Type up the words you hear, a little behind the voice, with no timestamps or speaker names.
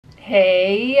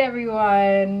Hey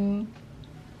everyone!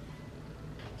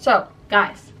 So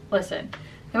guys, listen.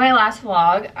 In my last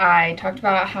vlog, I talked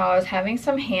about how I was having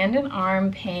some hand and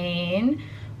arm pain,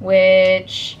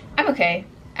 which I'm okay.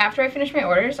 After I finished my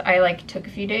orders, I took a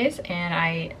few days and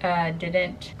I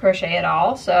didn't crochet at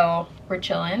all, so we're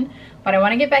chilling. But I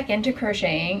want to get back into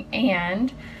crocheting,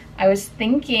 and I was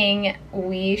thinking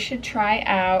we should try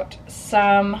out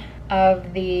some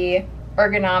of the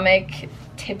ergonomic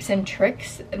tips and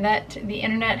tricks that the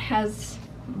internet has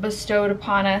bestowed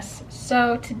upon us.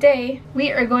 So today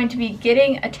we are going to be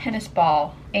getting a tennis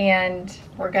ball, and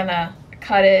we're gonna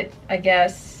cut it, I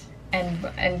guess, and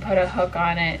put a hook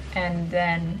on it and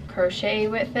then crochet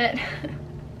with it.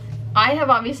 I have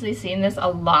obviously seen this a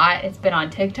lot. It's been on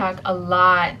TikTok a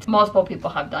lot. Multiple people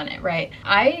have done it, right?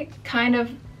 I kind of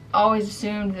always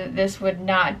assumed that this would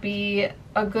not be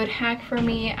a good hack for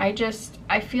me.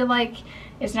 I feel like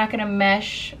it's not gonna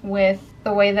mesh with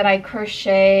the way that I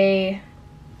crochet,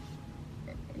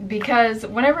 because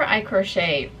whenever I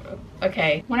crochet,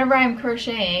 whenever I'm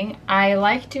crocheting, I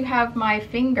like to have my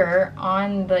finger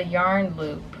on the yarn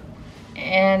loop.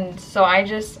 And so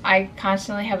I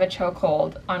constantly have a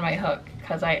chokehold on my hook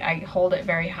because I hold it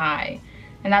very high.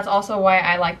 And that's also why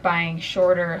I like buying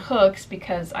shorter hooks,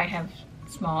 because I have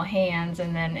small hands,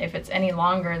 and then if it's any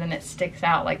longer, then it sticks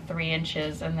out like 3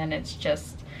 inches, and then it's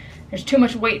just, there's too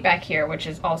much weight back here, which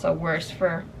is also worse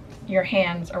for your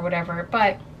hands or whatever.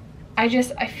 But I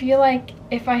feel like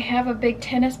if I have a big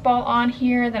tennis ball on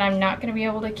here, then I'm not gonna be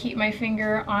able to keep my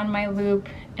finger on my loop,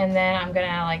 and then I'm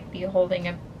gonna be holding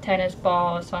a tennis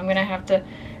ball, so I'm gonna have to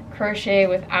crochet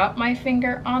without my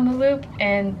finger on the loop,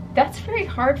 and that's very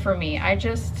hard for me.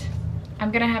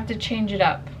 I'm gonna have to change it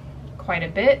up quite a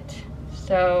bit.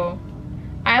 So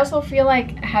I also feel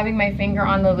like having my finger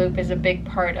on the loop is a big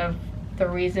part of the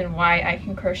reason why I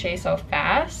can crochet so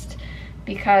fast,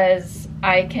 because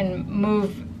I can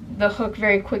move the hook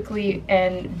very quickly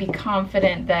and be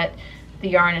confident that the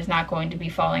yarn is not going to be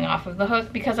falling off of the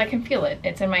hook, because I can feel it.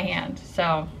 It's in my hand.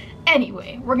 So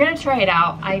anyway, we're gonna try it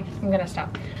out. I'm gonna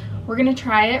stop. We're gonna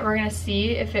try it. We're gonna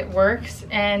see if it works,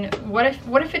 and what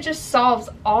if it just solves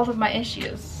all of my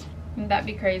issues? Wouldn't that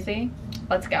be crazy?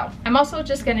 Let's go. I'm also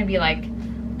just gonna be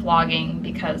vlogging,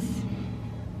 because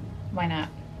why not?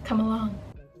 Come along.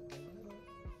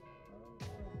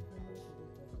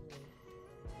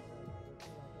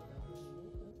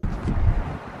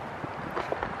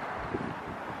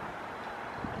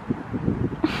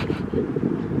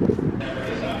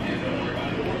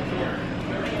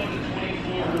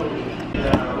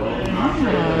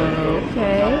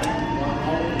 Okay.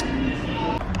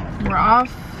 We're off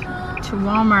to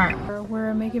Walmart.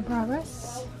 We're making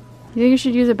progress. You think you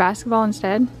should use a basketball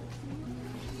instead?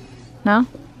 No?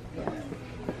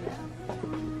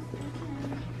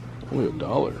 Only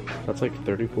 $1. That's like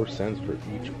 34 cents for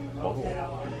each ball.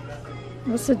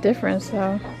 What's the difference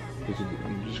though? You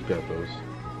just grab those.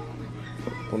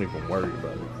 Don't even worry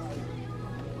about it.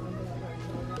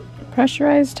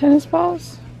 Pressurized tennis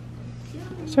balls?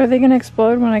 So are they gonna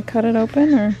explode when I cut it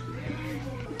open, or?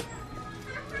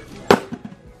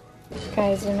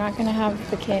 Guys, they're not gonna have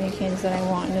the candy canes that I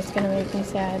want, and it's gonna make me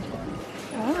sad.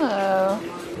 Oh.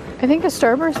 I think a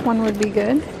Starburst one would be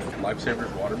good. Lifesavers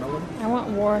watermelon? I want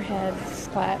Warheads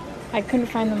flat. I couldn't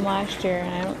find them last year,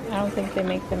 and I don't think they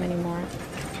make them anymore.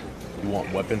 You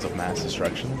want weapons of mass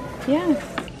destruction? Yeah.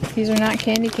 These are not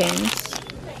candy canes.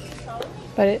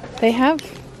 But they have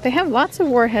lots of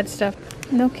Warhead stuff.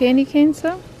 No candy canes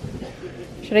though?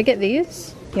 Should I get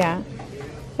these? Yeah.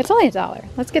 It's only $1.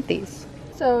 Let's get these.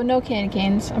 So no candy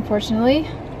canes, unfortunately.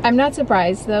 I'm not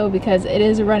surprised though, because it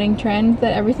is a running trend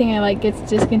that everything I like gets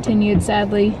discontinued,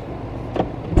 sadly.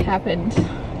 It's happened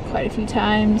quite a few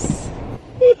times.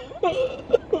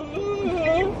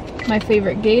 My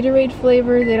favorite Gatorade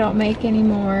flavor, they don't make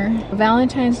anymore.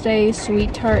 Valentine's Day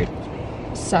Sweet Tart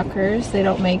suckers, they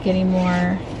don't make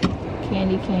anymore.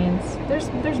 Candy canes.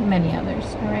 There's many others,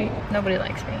 alright? Nobody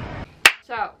likes me.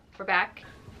 So, we're back.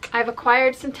 I've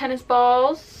acquired some tennis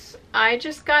balls. I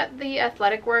just got the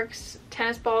Athletic Works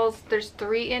tennis balls. There's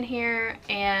 3 in here,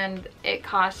 and it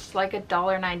costs like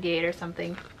 $1.98 or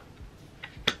something.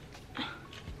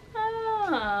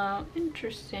 Oh,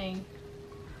 interesting.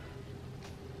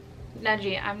 Now,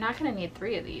 gee, I'm not gonna need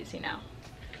 3 of these, you know.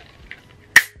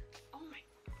 Oh my,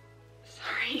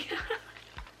 sorry.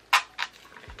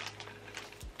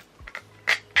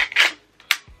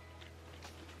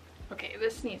 Okay,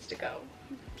 this needs to go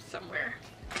somewhere.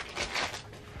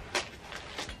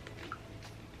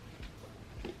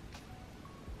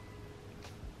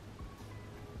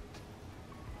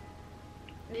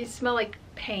 These smell like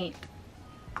paint.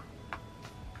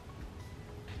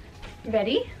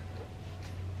 Ready?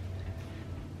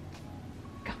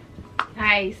 Go.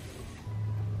 Nice.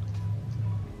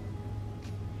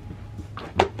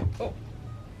 Oh.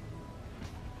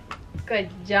 Good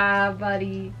job,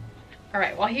 buddy. All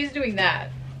right, while he's doing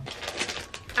that,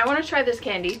 I want to try this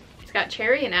candy. It's got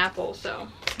cherry and apple, so.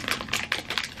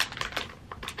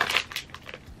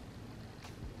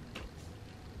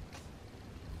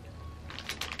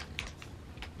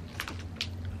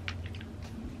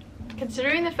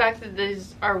 Considering the fact that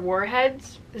these are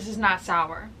warheads, this is not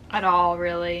sour at all,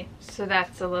 really. So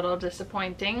that's a little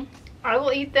disappointing. I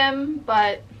will eat them,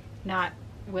 but not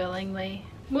willingly.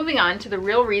 Moving on to the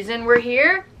real reason we're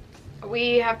here.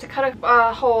 We have to cut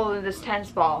a hole in this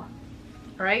tennis ball.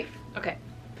 All right? Okay.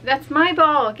 That's my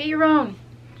ball. Get your own.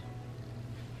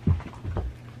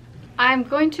 I'm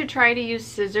going to try to use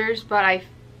scissors, but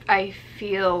I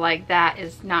feel like that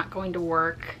is not going to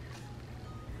work.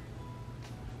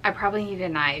 I probably need a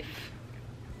knife.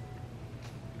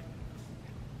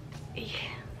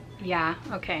 Yeah,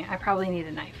 okay, I probably need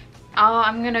a knife. Oh,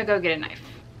 I'm gonna go get a knife.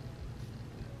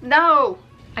 No!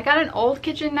 I got an old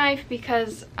kitchen knife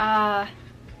because I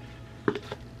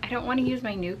don't want to use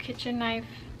my new kitchen knife.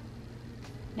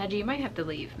 Naji, you might have to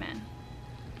leave, man.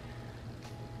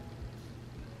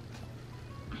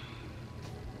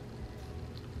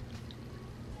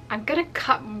 I'm gonna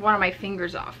cut one of my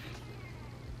fingers off.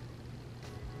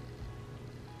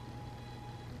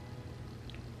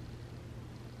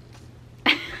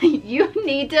 You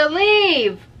need to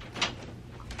leave.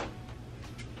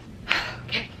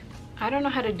 Okay. I don't know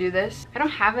how to do this. I don't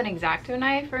have an X-Acto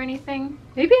knife or anything.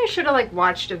 Maybe I should have like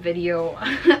watched a video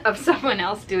of someone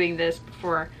else doing this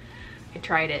before I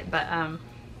tried it, but I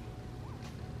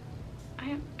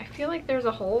feel like there's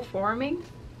a hole forming.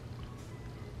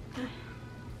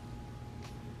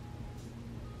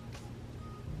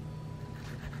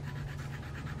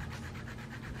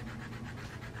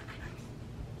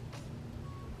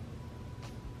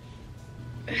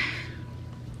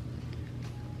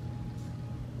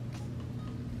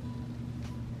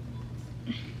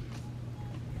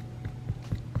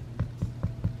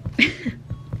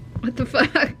 What the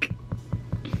fuck?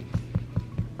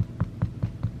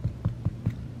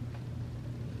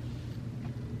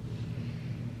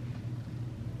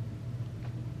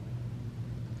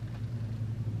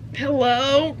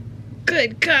 Hello?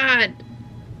 Good God.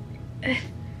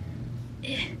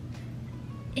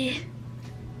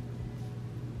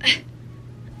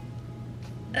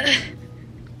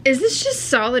 Is this just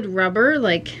solid rubber?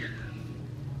 Like,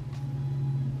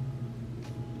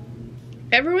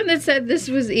 everyone that said this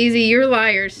was easy, you're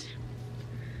liars.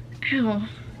 Ow.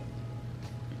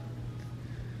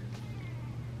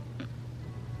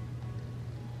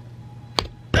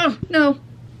 Oh, no.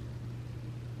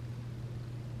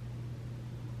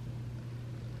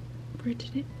 Where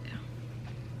did it go?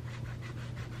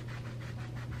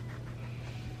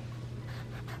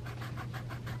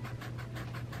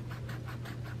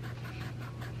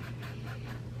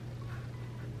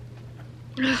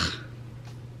 Ugh.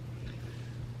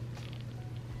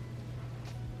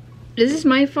 Is this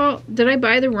my fault? Did I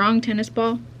buy the wrong tennis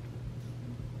ball?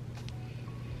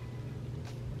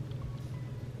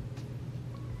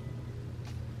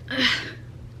 Ugh.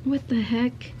 What the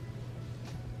heck?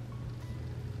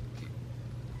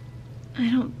 I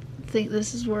don't think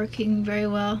this is working very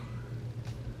well.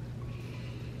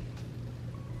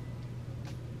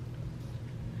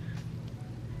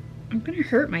 I'm gonna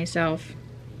hurt myself.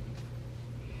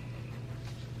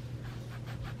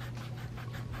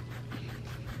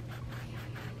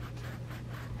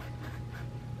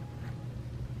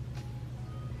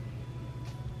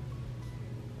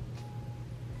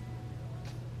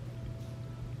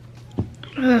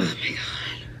 Oh my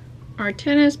God. Our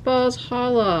tennis ball's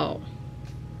hollow.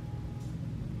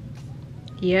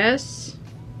 Yes.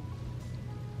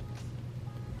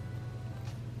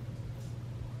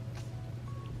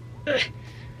 Ugh.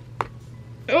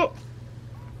 Oh.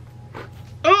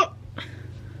 Oh.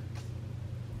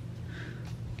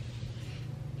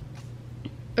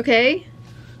 Okay.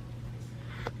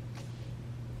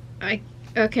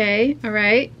 Okay, all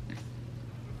right.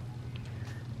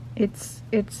 It's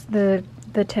the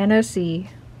Tennessee.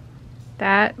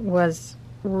 That was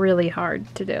really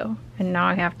hard to do, and now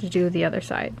I have to do the other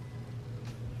side.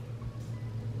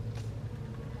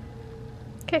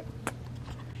 Okay.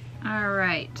 All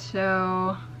right,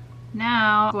 so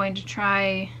now I'm going to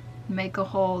try make a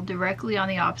hole directly on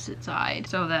the opposite side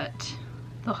so that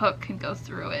the hook can go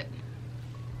through it.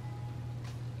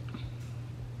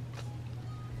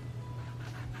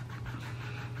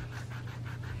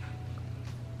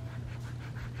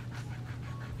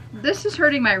 This is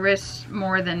hurting my wrists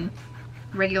more than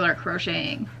regular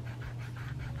crocheting.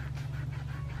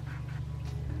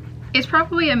 It's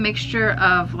probably a mixture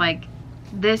of like,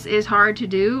 this is hard to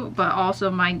do, but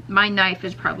also my knife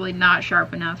is probably not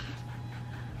sharp enough.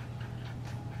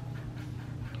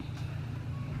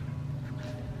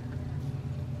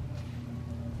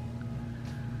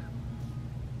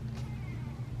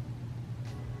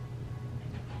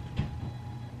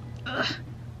 Ugh.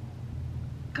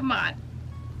 Come on.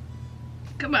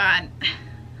 Come on.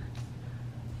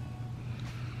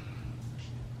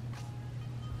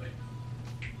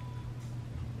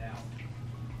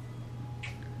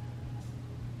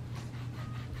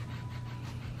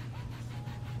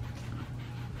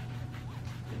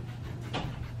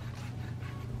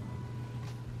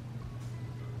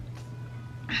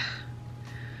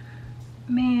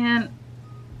 Man.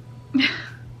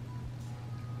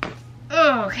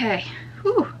 Oh, okay.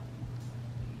 Whew.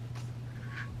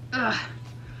 Ugh.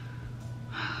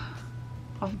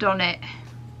 I've done it.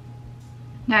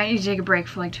 Now I need to take a break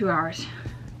for like 2 hours.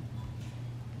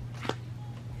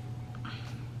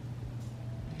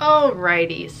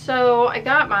 Alrighty, so I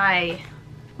got my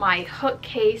hook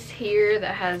case here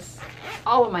that has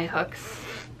all of my hooks,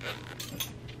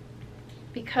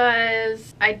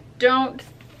 because I don't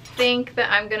think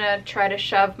that I'm gonna try to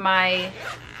shove my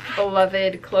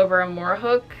beloved Clover and More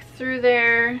hook through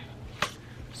there.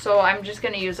 So I'm just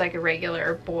gonna use like a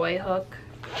regular boy hook.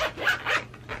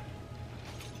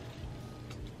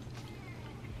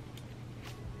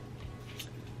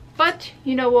 But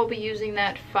you know, we'll be using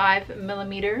that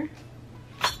 5mm,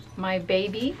 my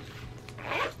baby,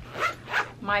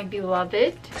 my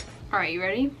beloved. All right, you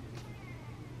ready?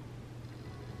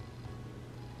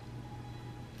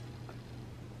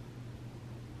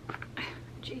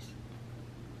 Jeez.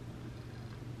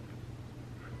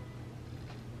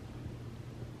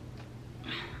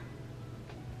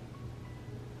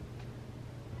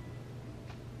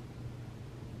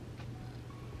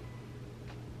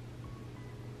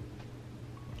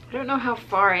 I don't know how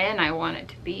far in I want it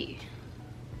to be.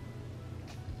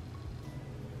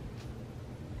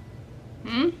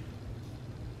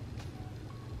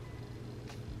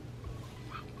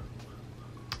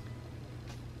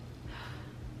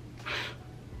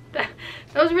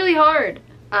 That was really hard.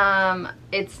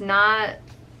 It's not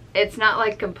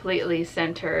like completely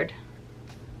centered,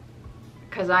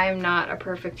 because I am not a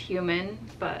perfect human,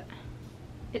 but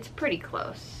it's pretty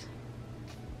close.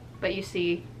 But you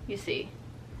see,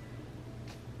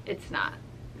 it's not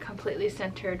completely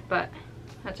centered, but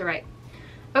that's all right.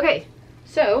 Okay,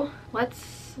 so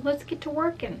let's get to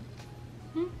working.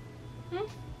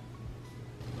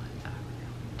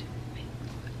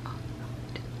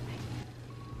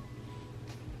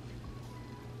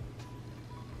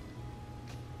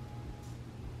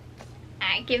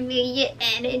 I can feel your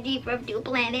energy from 2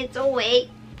 planets away.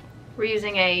 We're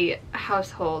using a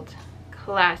household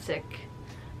classic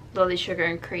Lily Sugar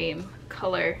and Cream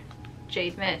color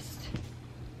Jade Mist.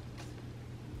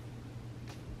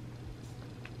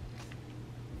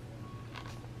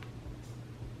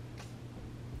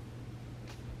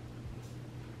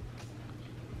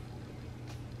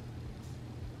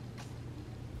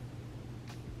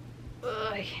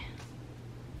 Ugh.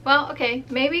 Well, okay,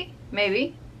 maybe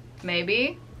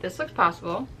this looks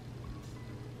possible.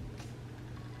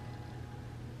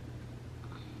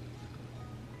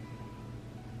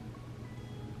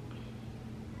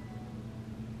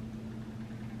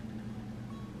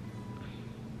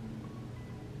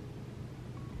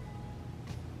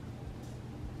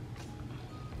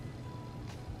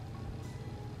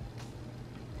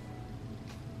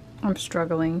 I'm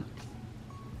struggling.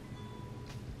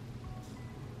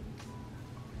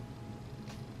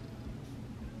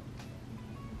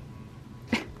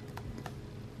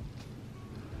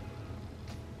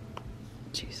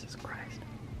 Jesus Christ.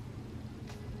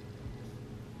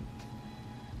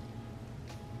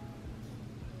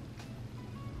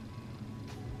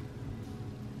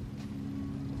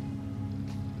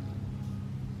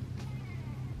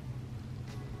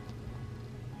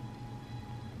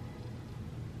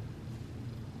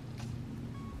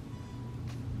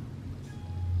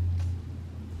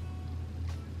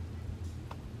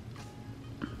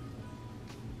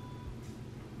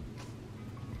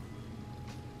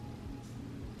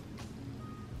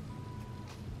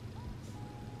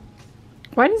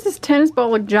 Why does this tennis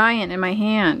ball look giant in my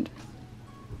hand?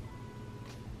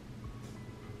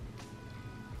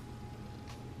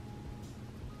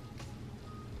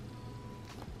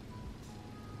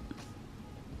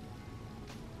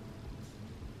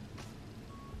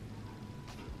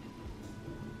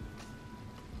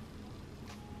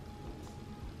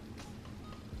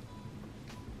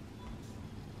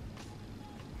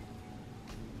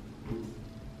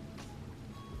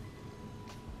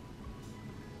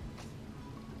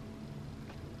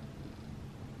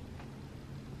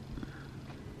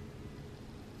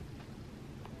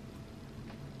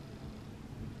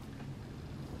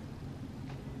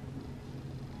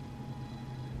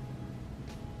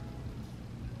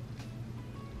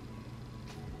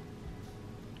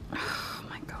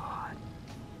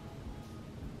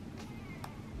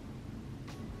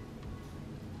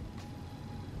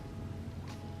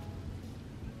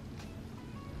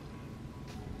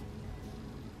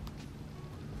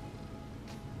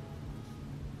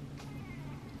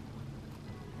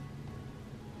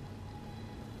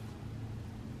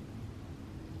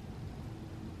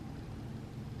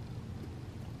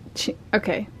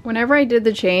 Okay, whenever I did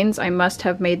the chains, I must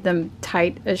have made them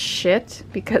tight as shit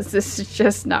because this is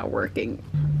just not working.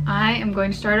 I am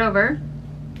going to start over.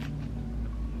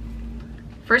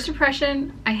 First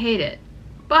impression, I hate it,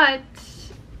 but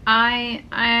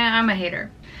I'm a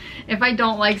hater. If I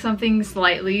don't like something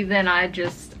slightly, then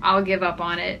I'll give up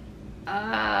on it.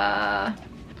 But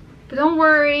don't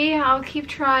worry, I'll keep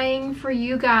trying for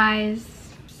you guys.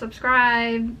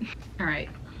 Subscribe. All right.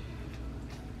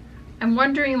 I'm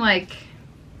wondering, like,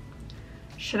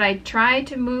 should I try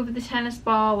to move the tennis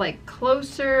ball like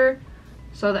closer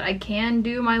so that I can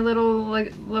do my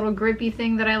little grippy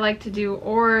thing that I like to do,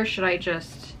 or should I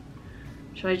just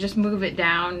move it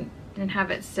down and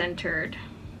have it centered?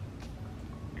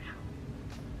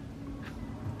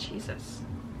 Jesus.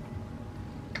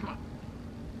 Come on.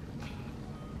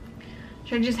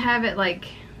 Should I just have it like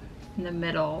in the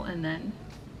middle and then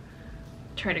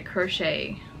try to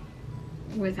crochet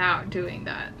without doing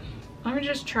that? Let me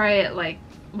just try it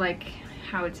like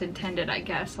how it's intended, I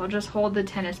guess. I'll just hold the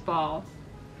tennis ball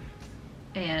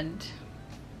and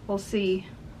we'll see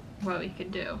what we can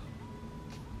do.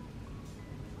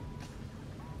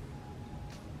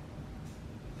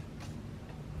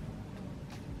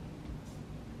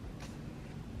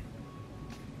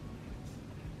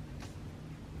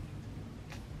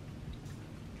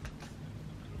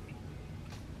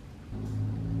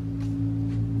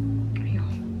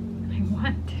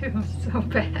 So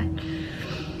bad.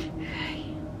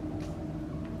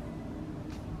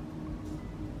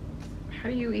 How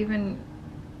do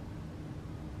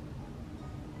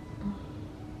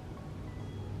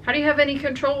you have any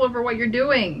control over what you're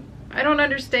doing? I don't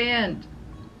understand.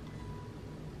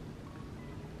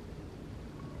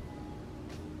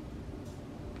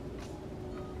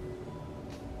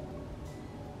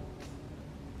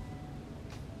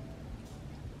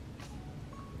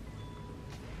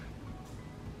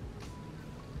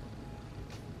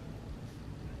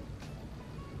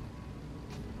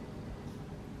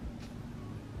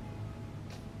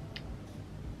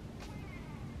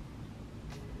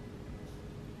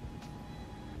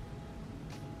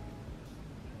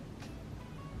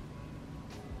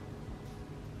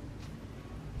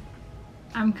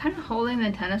 I'm kind of holding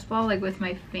the tennis ball like with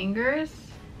my fingers.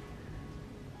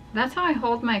 That's how I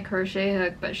hold my crochet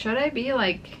hook, but should I be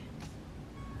like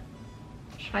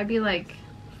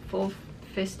full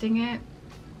fisting it?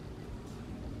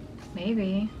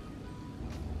 Maybe.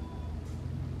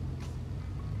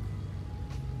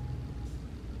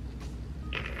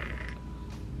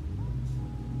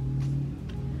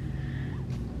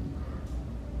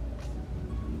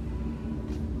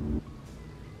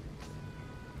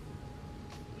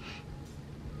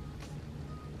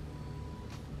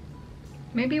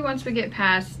 Maybe once we get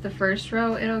past the first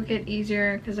row, it'll get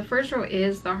easier, because the first row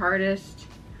is the hardest.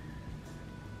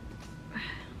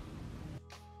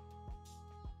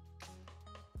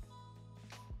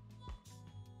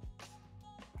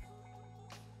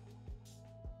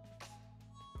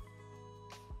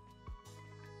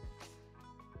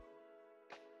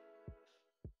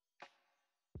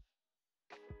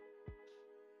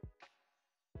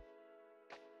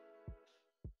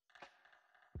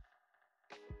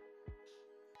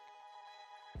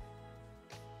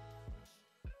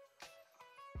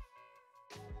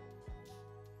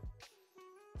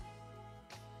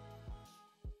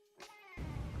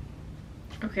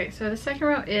 Okay, so the second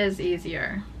row is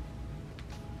easier.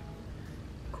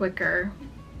 Quicker,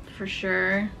 for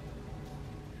sure.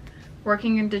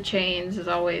 Working into chains is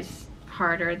always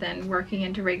harder than working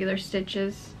into regular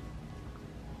stitches.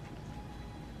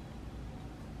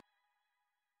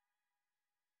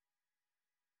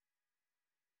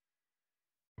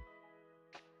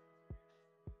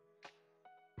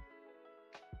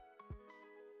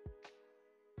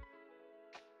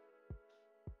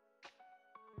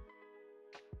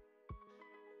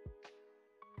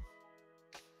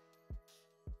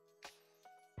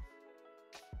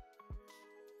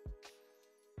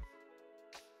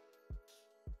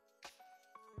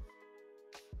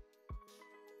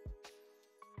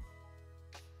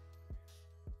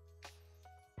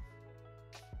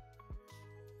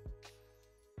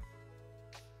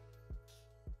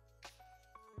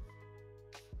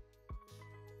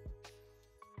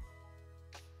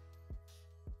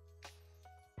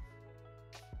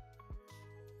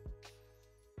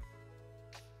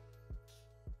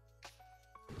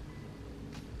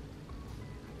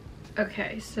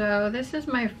 Okay, so this is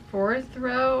my fourth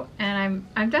row, and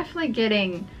I'm definitely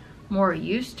getting more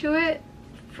used to it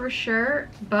for sure,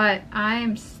 but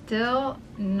I'm still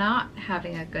not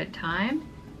having a good time.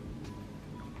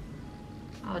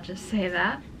 I'll just say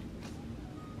that.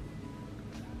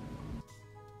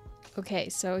 Okay,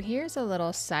 so here's a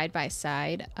little side by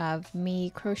side of me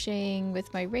crocheting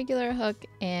with my regular hook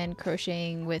and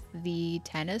crocheting with the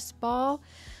tennis ball.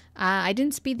 I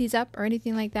didn't speed these up or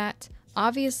anything like that.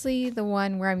 Obviously, the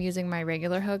one where I'm using my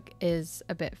regular hook is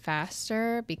a bit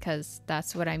faster because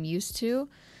that's what I'm used to.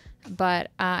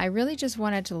 But I really just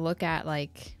wanted to look at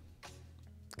like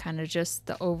kind of just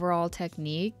the overall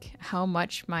technique, how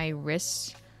much my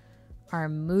wrists are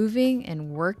moving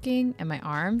and working and my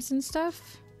arms and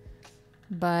stuff.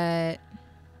 But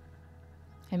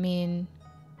I mean,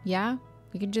 yeah,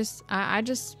 you can just, I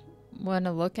just want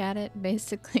to look at it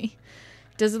basically.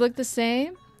 Does it look the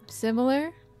same?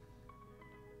 Similar?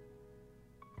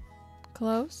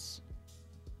 Close?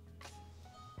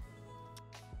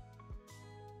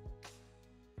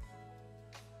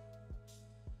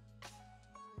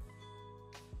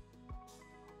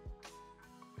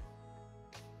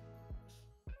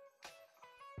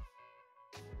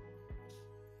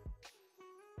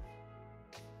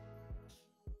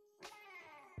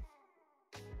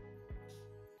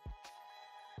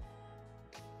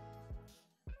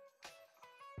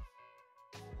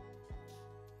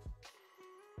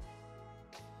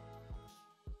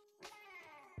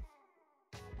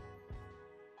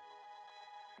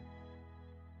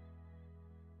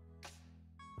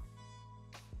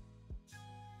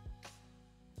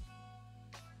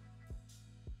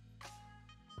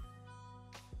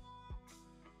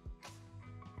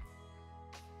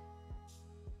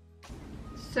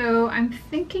 So I'm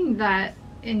thinking that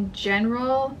in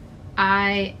general,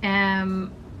 I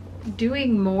am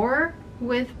doing more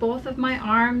with both of my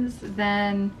arms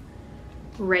than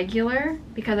regular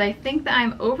because I think that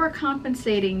I'm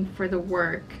overcompensating for the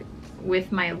work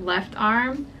with my left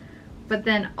arm, but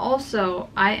then also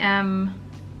I am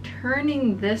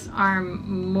turning this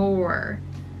arm more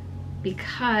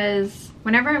because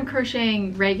whenever I'm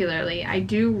crocheting regularly, I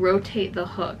do rotate the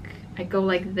hook. I go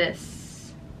like this.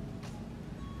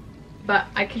 But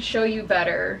I could show you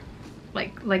better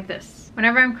like this.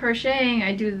 Whenever I'm crocheting,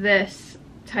 I do this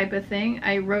type of thing.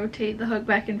 I rotate the hook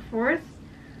back and forth,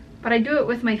 but I do it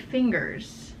with my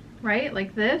fingers, right?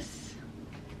 Like this.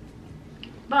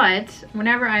 But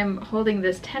whenever I'm holding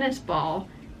this tennis ball,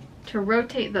 to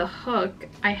rotate the hook,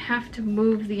 I have to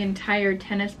move the entire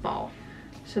tennis ball.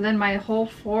 So then my whole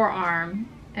forearm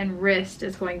and wrist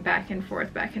is going back and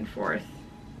forth, back and forth.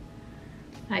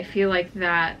 I feel like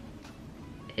that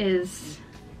is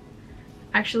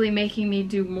actually making me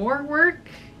do more work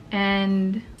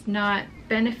and not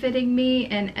benefiting me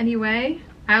in any way.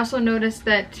 I also noticed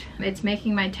that it's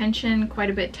making my tension quite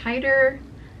a bit tighter.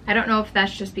 I don't know if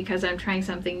that's just because I'm trying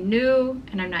something new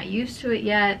and I'm not used to it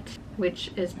yet,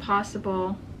 which is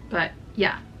possible. But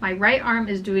yeah, my right arm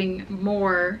is doing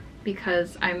more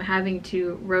because I'm having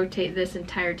to rotate this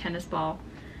entire tennis ball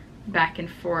back and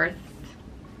forth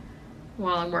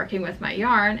while I'm working with my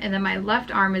yarn, and then my left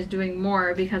arm is doing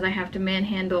more because I have to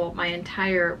manhandle my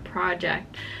entire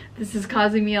project. This is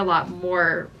causing me a lot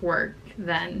more work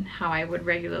than how I would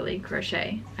regularly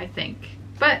crochet, I think.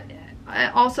 But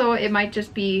also it might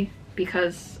just be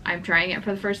because I'm trying it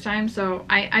for the first time, so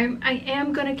I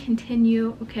am gonna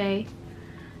continue, okay?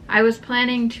 I was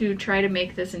planning to try to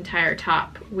make this entire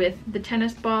top with the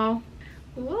tennis ball.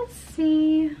 We'll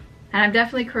see. And I'm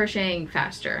definitely crocheting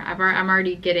faster. I'm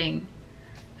already getting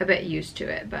a bit used to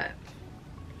it, but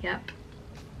yep.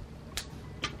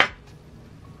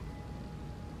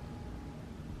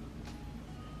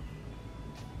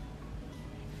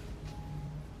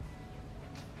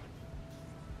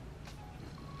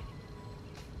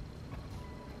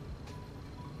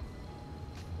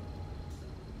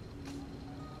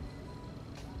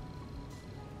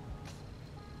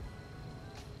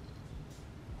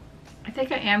 I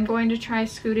think I am going to try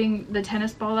scooting the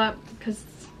tennis ball up because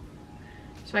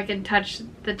so I can touch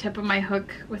the tip of my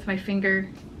hook with my finger.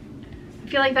 I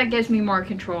feel like that gives me more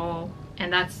control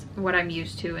and that's what I'm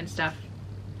used to and stuff.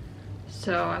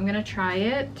 So I'm gonna try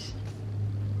it.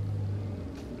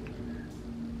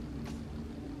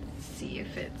 See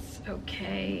if it's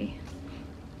okay.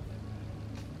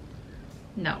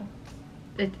 No,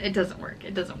 it doesn't work.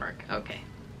 It doesn't work. Okay.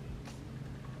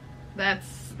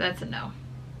 That's a no.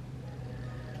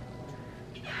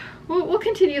 We'll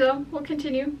continue though. We'll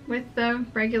continue with the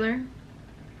regular.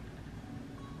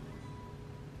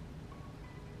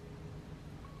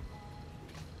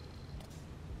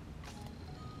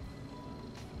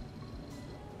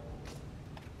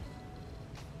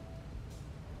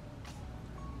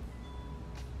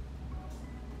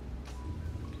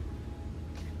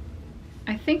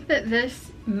 I think that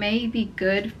this may be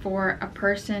good for a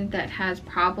person that has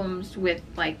problems with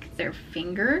like their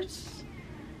fingers.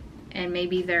 and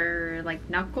maybe they're like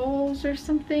knuckles or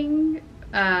something.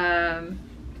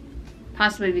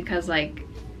 Possibly because like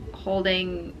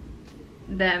holding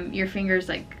them, your fingers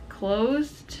like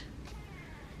closed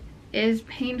is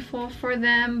painful for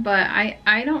them, but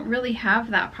I don't really have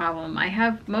that problem. I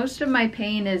have most of my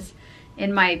pain is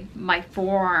in my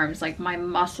forearms, like my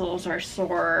muscles are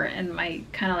sore and my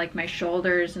kind of like my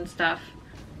shoulders and stuff.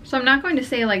 So I'm not going to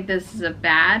say like this is a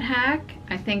bad hack.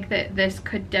 I think that this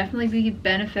could definitely be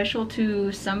beneficial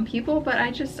to some people, but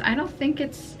I don't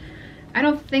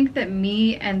think that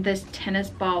me and this tennis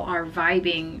ball are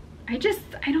vibing. I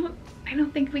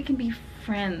don't think we can be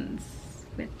friends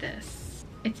with this.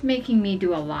 It's making me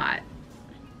do a lot.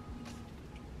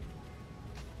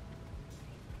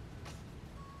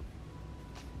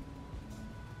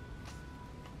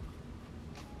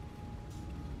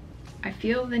 I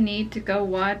feel the need to go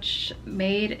watch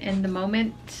Made in the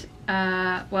Moment.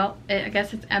 Well, I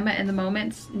guess it's Emma in the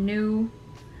Moment's new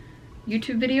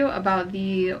YouTube video about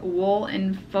the Wool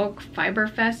and Folk Fiber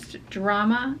Fest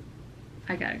drama.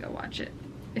 I gotta go watch it.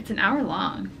 It's an hour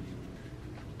long.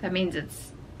 That means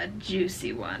it's a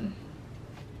juicy one.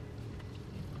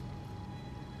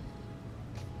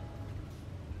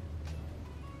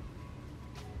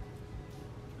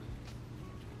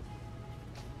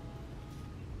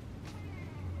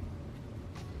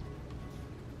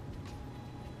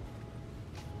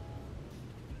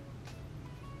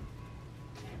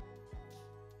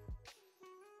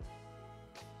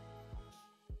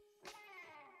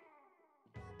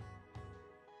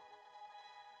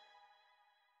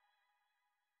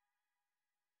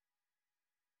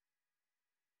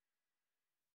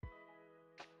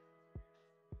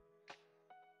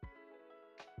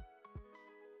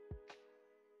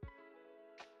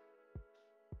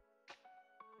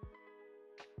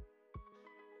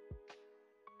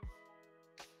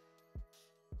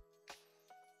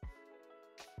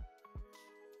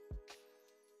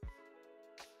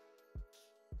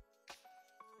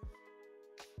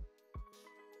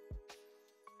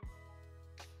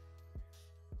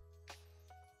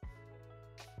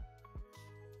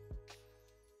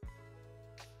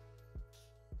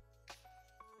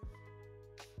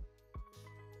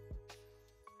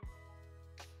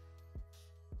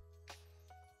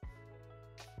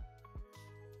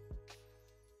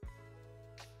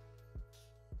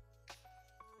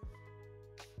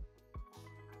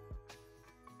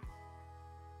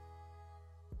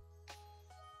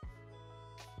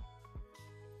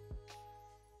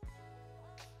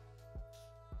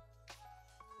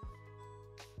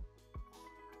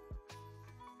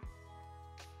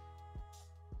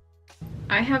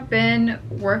 I have been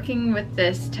working with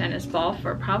this tennis ball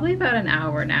for probably about an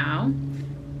hour now,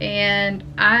 and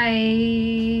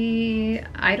I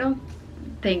don't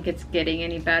think it's getting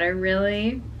any better,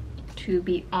 really, to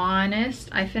be honest.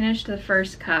 I finished the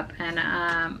first cup and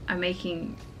I'm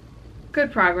making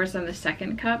good progress on the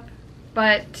second cup,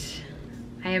 but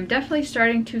I am definitely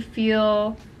starting to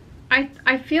feel,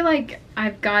 I feel like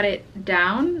I've got it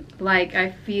down. Like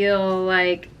I feel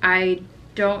like I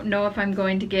don't know if I'm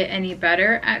going to get any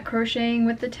better at crocheting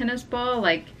with the tennis ball.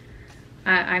 Like,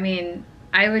 I mean,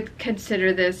 I would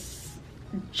consider this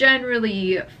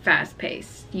generally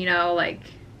fast-paced, you know, like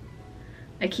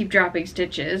I keep dropping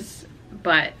stitches,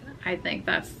 but I think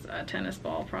that's a tennis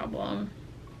ball problem.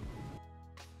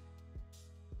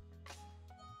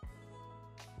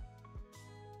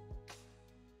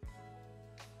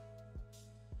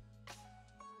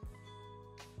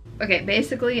 Okay,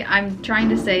 basically I'm trying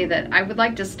to say that I would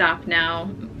like to stop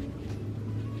now,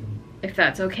 if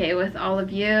that's okay with all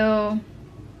of you.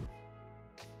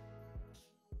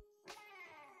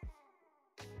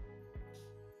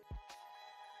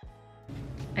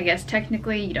 I guess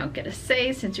technically you don't get a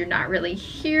say since you're not really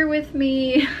here with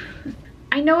me.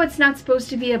 I know it's not supposed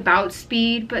to be about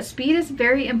speed, but speed is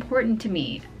very important to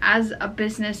me as a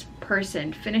business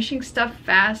person. Finishing stuff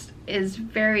fast is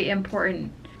very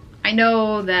important. I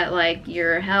know that like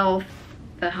your health,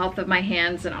 the health of my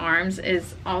hands and arms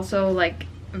is also like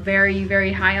very,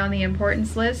 very high on the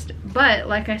importance list. But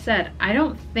like I said, I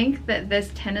don't think that this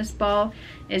tennis ball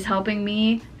is helping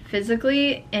me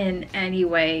physically in any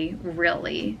way,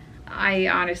 really. I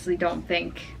honestly don't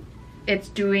think it's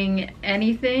doing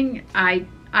anything. I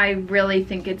really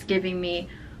think it's giving me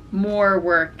more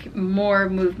work, more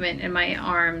movement in my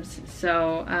arms.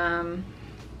 So,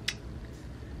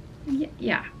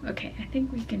 yeah, okay, I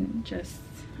think we can just,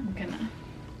 I'm gonna,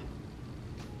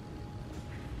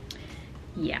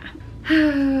 yeah.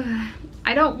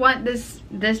 I don't want this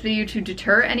video to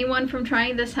deter anyone from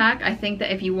trying this hack. I think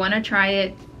that if you want to try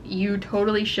it, you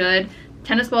totally should.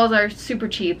 Tennis balls are super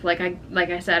cheap. Like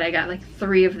I said, I got like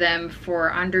 3 of them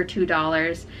for under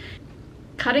 $2.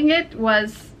 Cutting it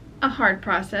was a hard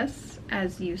process,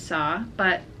 as you saw,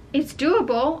 but it's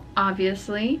doable,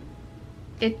 obviously.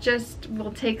 It just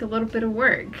will take a little bit of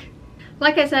work.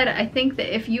 Like I said, I think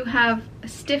that if you have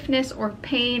stiffness or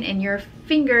pain in your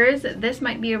fingers, this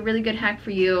might be a really good hack for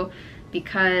you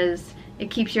because it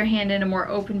keeps your hand in a more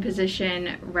open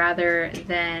position rather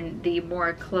than the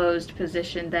more closed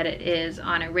position that it is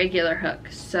on a regular hook.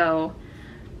 So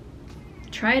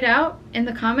try it out in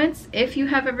the comments. If you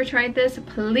have ever tried this,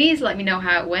 please let me know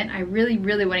how it went. I really,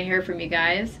 really want to hear from you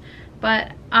guys.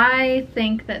 But I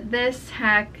think that this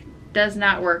hack does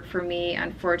not work for me,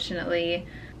 unfortunately.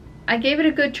 I gave it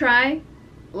a good try.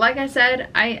 Like I said,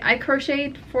 I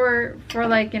crocheted for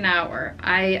like an hour.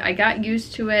 I got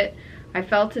used to it. I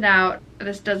felt it out.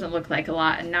 This doesn't look like a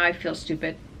lot, and now I feel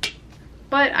stupid.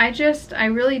 But I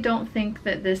really don't think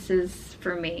that this is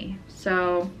for me.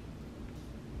 So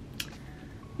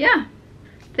yeah,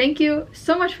 thank you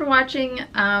so much for watching.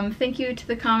 Thank you to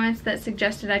the comments that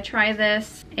suggested I try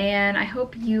this, and I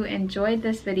hope you enjoyed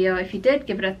this video. If you did,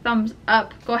 give it a thumbs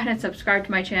up. Go ahead and subscribe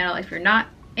to my channel if you're not.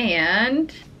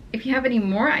 And if you have any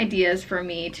more ideas for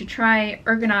me to try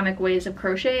ergonomic ways of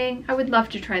crocheting, I would love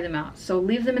to try them out. So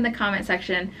leave them in the comment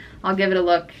section. I'll give it a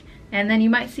look, and then you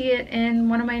might see it in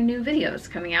one of my new videos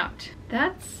coming out.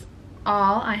 That's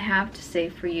all I have to say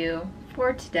for you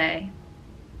for today.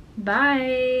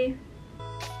 Bye!